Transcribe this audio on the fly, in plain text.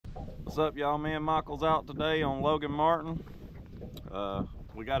What's up, y'all? Me and Michael's out today on Logan Martin.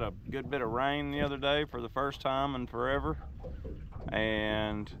 We got a good bit of rain the other day for the first time in forever,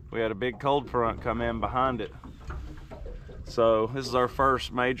 and we had a big cold front come in behind it. So this is our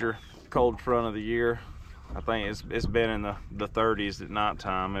first major cold front of the year. I think it's been in the 30s at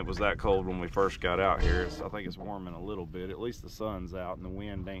nighttime. It was that cold when we first got out here. I think it's warming a little bit. At least the sun's out and the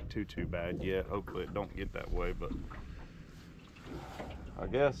wind ain't too bad yet. Hopefully it don't get that way, but I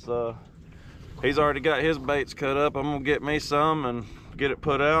guess he's already got his baits cut up. I'm gonna get me some and get it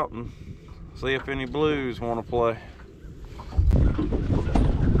put out and see if any blues want to play.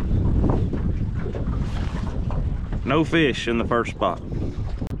 No fish in the first spot.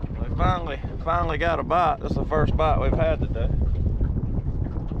 We finally got a bite. This is the first bite we've had today.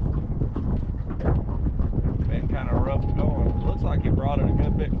 Been kind of rough going. Looks like he brought it a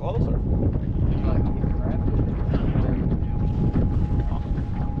good bit closer.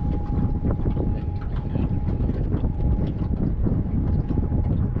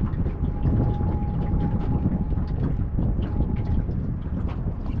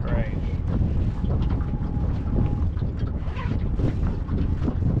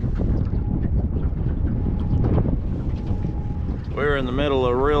 We were in the middle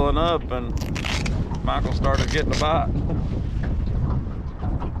of reeling up and Michael started getting a bite.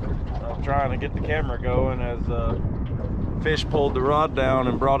 I was trying to get the camera going as fish pulled the rod down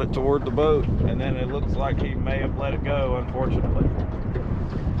and brought it toward the boat, and then it looks like he may have let it go, unfortunately.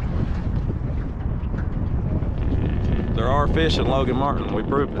 There are fish in Logan Martin, we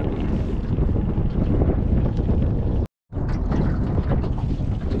proved it.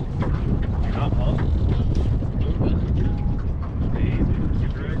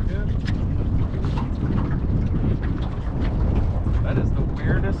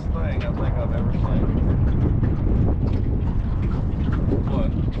 Thing I think I've ever seen. What?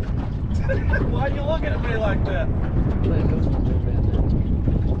 Why are you looking at me like that?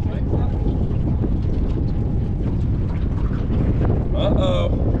 Uh-oh.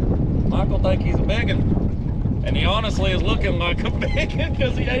 Michael think he's a biggin'. And he honestly is looking like a biggin'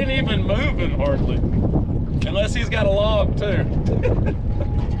 because he ain't even moving hardly. Unless he's got a log too.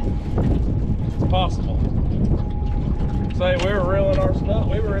 It's possible. Say we were reeling our stuff.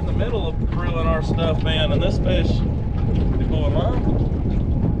 We were in the middle of reeling our stuff, man, and this fish, they pull a line?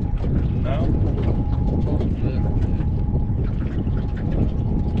 No?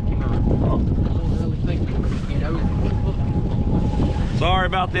 Sorry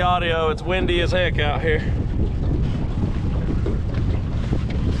about the audio. It's windy as heck out here.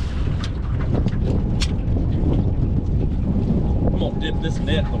 I'm gonna dip this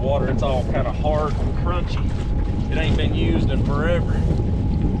net in the water. It's all kind of hard and crunchy. It ain't been used in forever.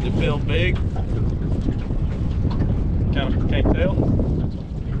 Does it feel big? Kind of can't tell.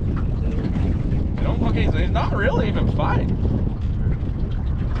 It don't look easy. He's not really even fighting.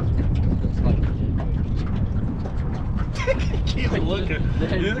 Keep looking.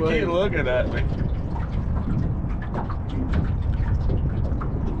 Just keep looking at me.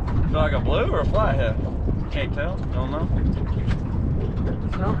 Is it like a blue or a flathead? Can't tell. Don't know.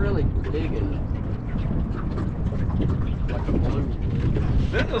 It's not really big enough. Like a blue.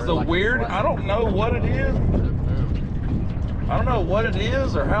 This is a weird, I don't know what it is. I don't know what it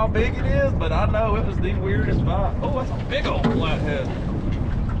is or how big it is, but I know it was the weirdest bite. Oh, that's a big old flathead.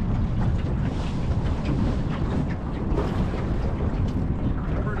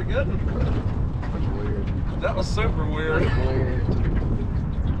 Pretty good. That was super weird.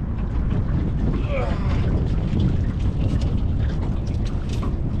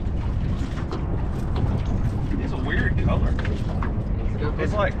 He's a weird color.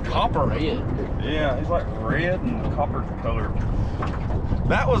 It's like copper. Red. Yeah, he's like red and copper colored.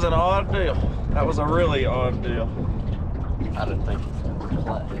 That was an odd deal. That was a really odd deal. I didn't think it was a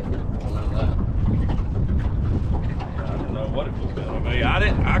flathead. I know that. I didn't know what it was gonna be.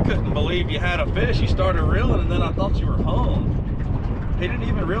 I couldn't believe you had a fish. You started reeling and then I thought you were home. He didn't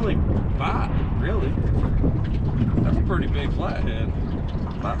even really bite, really. That's a pretty big flathead.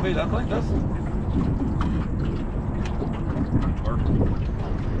 Might be, I think that's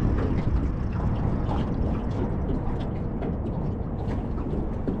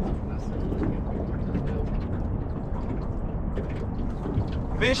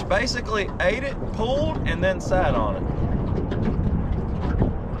fish basically ate it, pulled, and then sat on it.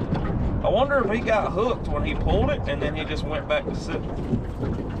 I wonder if he got hooked when he pulled it and then he just went back to sit.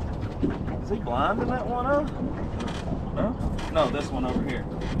 Is he blinding that one up? No? No, this one over here.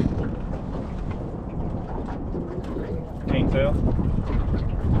 Can't tell.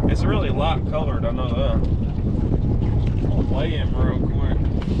 It's really light colored, I know that. I'll weigh him real quick.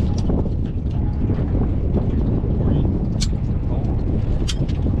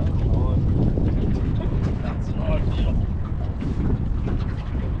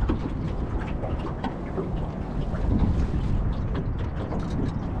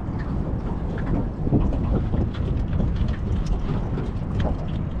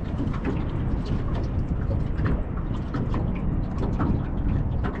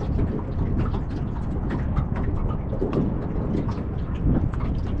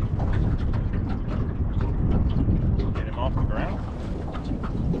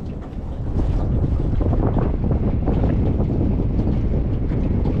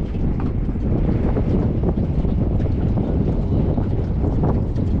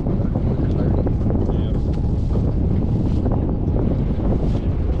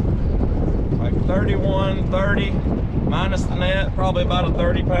 3130 minus the net, probably about a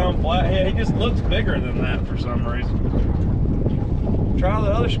 30-pound flathead. He just looks bigger than that for some reason. Try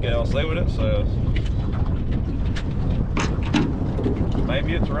the other scale, see what it says.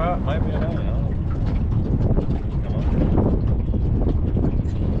 Maybe it's right, maybe it ain't. Come on.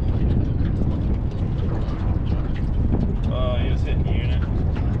 Oh, he was hitting unit.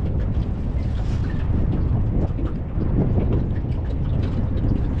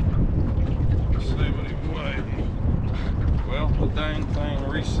 Let's see what he weighed. Well, the dang thing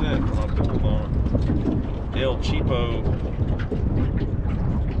reset when I pulled on it. El Cheapo.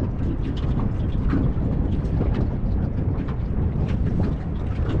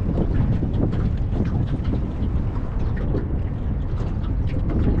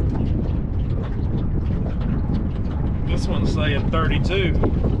 This one's saying 32,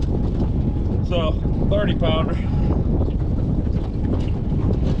 so 30 pounder.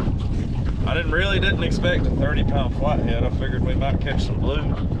 I didn't expect a 30-pound flathead. I figured we might catch some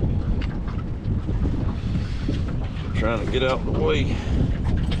blues. Trying to get out the way.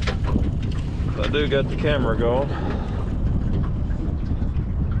 I do got the camera going.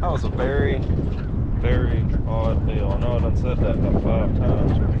 That was a very, very odd deal. I know I done said that about 5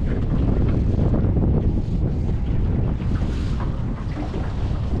 times.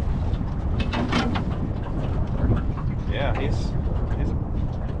 Yeah, he's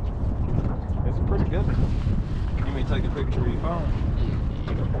pretty good. You may take a picture of your phone.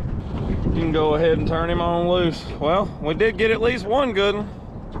 You can go ahead and turn him on loose. Well, we did get at least one good one,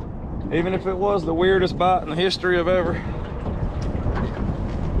 even if it was the weirdest bite in the history of ever.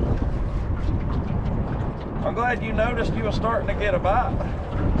 I'm glad you noticed you were starting to get a bite.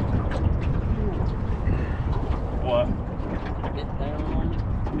 What? Get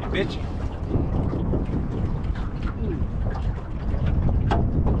down. He bit you.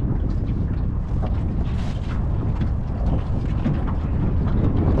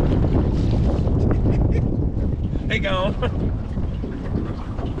 He gone.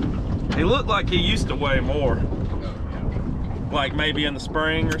 He looked like he used to weigh more. Like maybe in the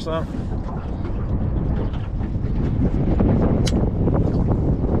spring or something.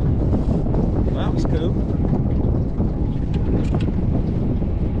 That was cool.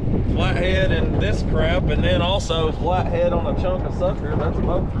 Flathead and this crap, and then also flathead on a chunk of sucker. That's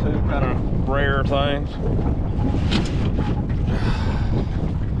both two kind of rare things.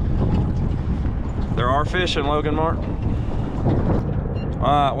 There are fish in Logan Martin. All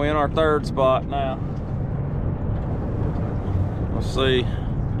right, we're in our third spot now. Let's see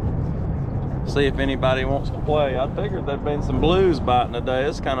if anybody wants to play. I figured there'd been some blues biting today.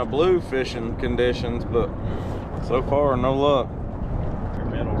 It's kind of blue fishing conditions, but so far no luck. Your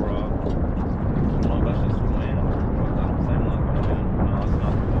middle rod. I don't know if that's just the wind. That don't seem like the wind. No, it's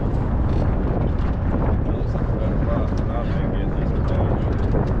not the wind. It looks like a better rod than I may get this today.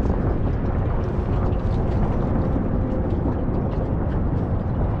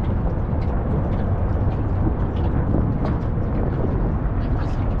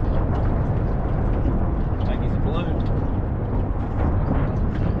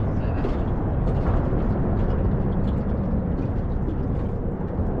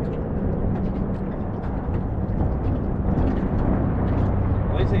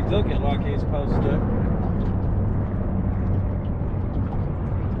 He took it like he's supposed to.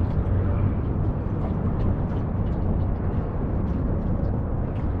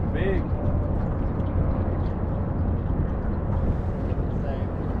 Big.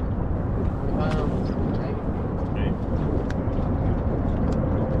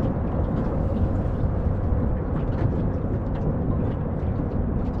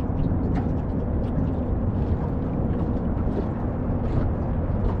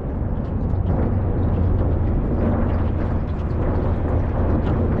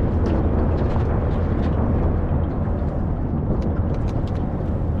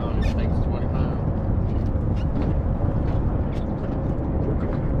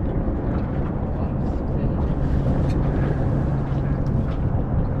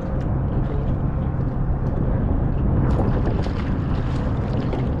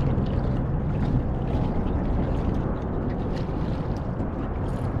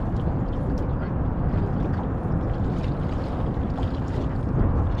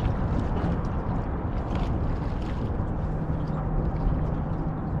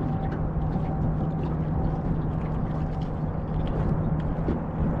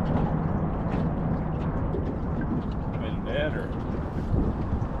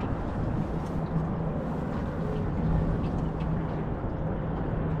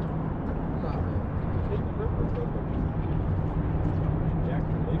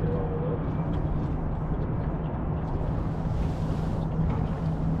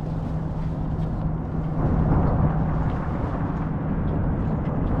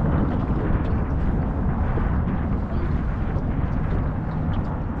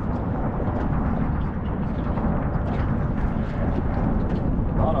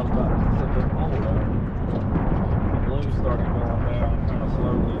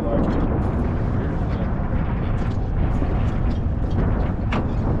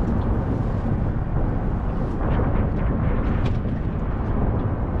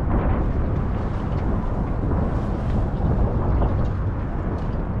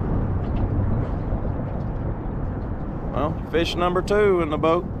 Well, fish number 2 in the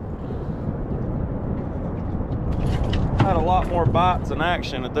boat. Had a lot more bites and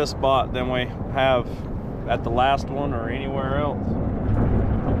action at this spot than we have at the last one or anywhere else.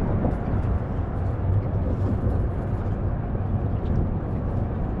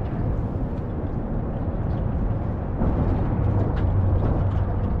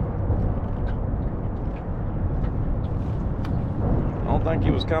 I don't think he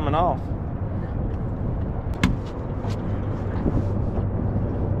was coming off.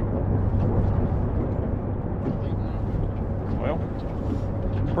 Well,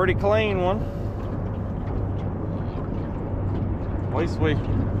 pretty clean one. At least we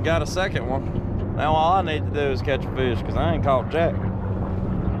got a second one. Now all I need to do is catch a fish because I ain't caught jack.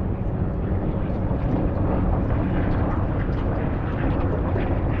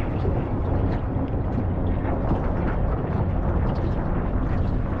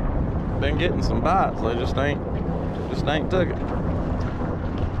 Been getting some bites, they just ain't took it.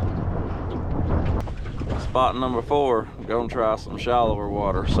 Spot number 4, gonna try some shallower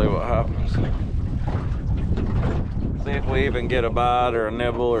water, see what happens. See if we even get a bite or a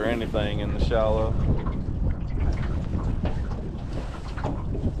nibble or anything in the shallow.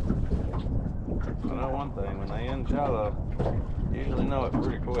 I know one thing, when they in shallow, you usually know it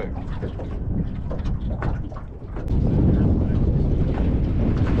pretty quick.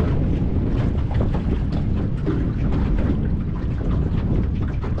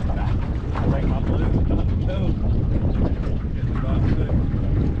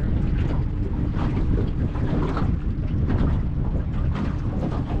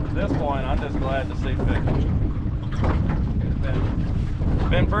 At this point, I'm just glad to see fish. It's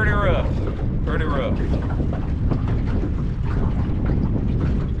been pretty rough, pretty rough.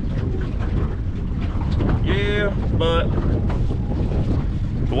 Yeah, but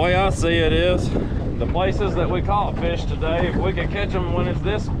the way I see it is, the places that we caught fish today, if we could catch them when it's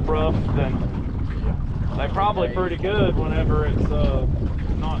this rough, then they're probably pretty good whenever it's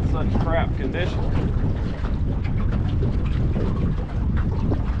not such crap conditions.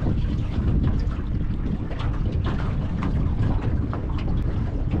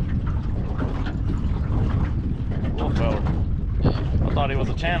 I thought he was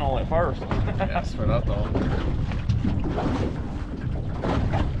a channel at first. That's what I thought.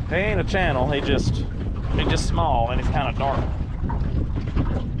 He ain't a channel, he's just small and he's kind of dark.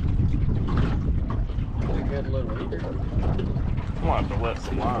 A good little eater. I'm gonna have to let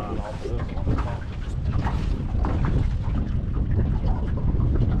some line off of this one.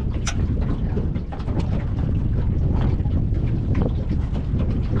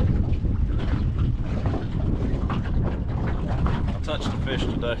 Touched the fish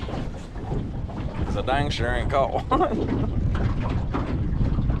today because I dang sure ain't caught one.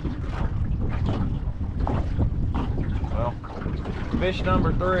 Well, fish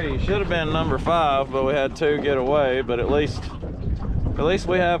number 3 should have been number 5, but we had 2 get away. But at least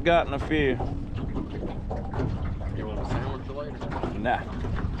we have gotten a few. You want a sandwich later? Nah.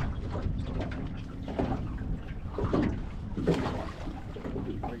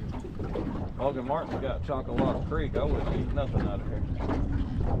 Logan Martin's got Chocolate Creek. I wouldn't eat nothing out of here.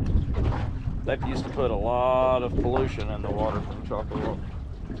 They used to put a lot of pollution in the water from Chocolate.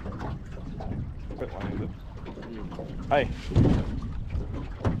 Hey.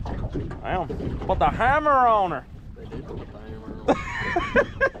 Damn. Put the hammer on her. They did put the hammer on her.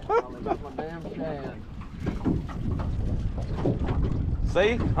 Probably got my damn shad.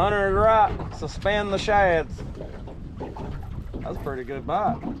 See? Hunter is right. Suspend the shads. That's a pretty good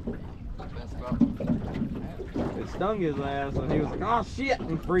bite. It stung his ass and he was like, oh shit,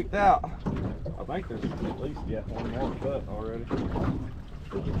 and freaked out. I think there's at least yet one more cut already.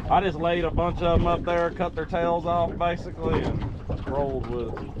 I just laid a bunch of them up there, cut their tails off basically, and rolled with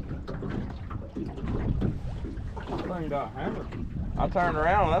it. That thing got hammered. I turned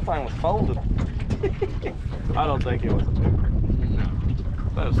around and that thing was folded. I don't think it was a big one. No.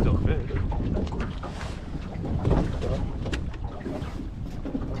 But it was still fish.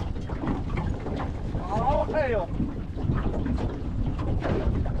 Oh hell!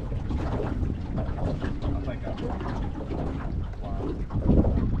 I think I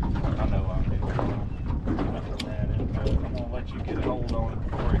know I'm getting that into it. I'm gonna let you get a hold on it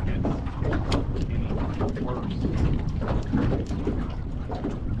before it gets any worse.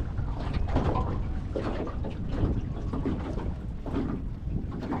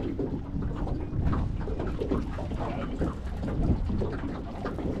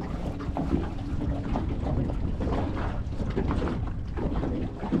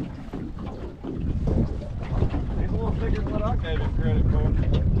 Bigger than what I gave it credit for.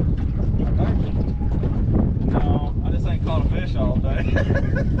 No, I just ain't It's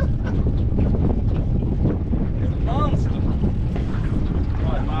a monster.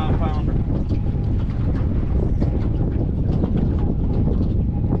 What, 5-pounder?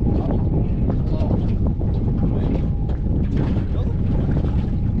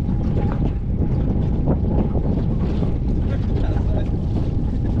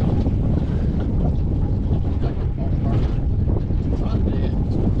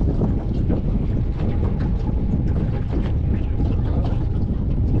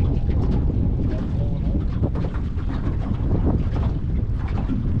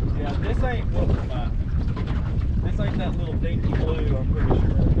 This ain't what we're buying. This ain't that little dinky blue, I'm pretty sure.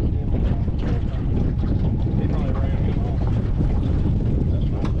 He probably ran me off. That's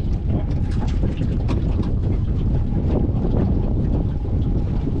my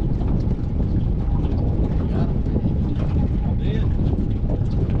I did.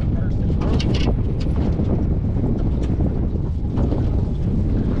 First and first.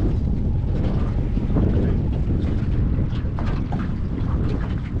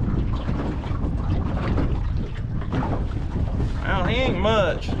 Well, he ain't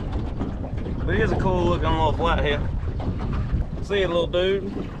much, but he is a cool looking little flathead. See you, little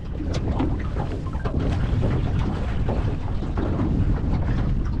dude.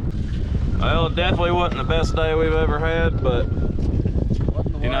 Well, it definitely wasn't the best day we've ever had, but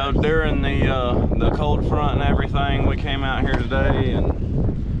you know, during the cold front and everything, we came out here today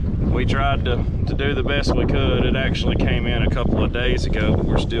and we tried to do the best we could. It actually came in a couple of days ago, but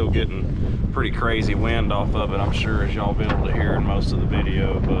we're still getting pretty crazy wind off of it, I'm sure, as y'all be able to hear in most of the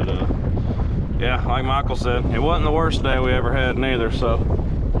video. But yeah, like Michael said, it wasn't the worst day we ever had neither, so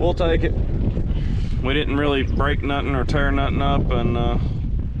we'll take it. We didn't really break nothing or tear nothing up, and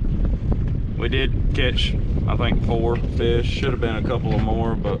we did catch, I think, 4 fish. Should have been a couple of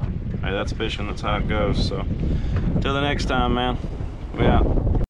more, but hey, that's fishing, that's how it goes. So till the next time, man, we out.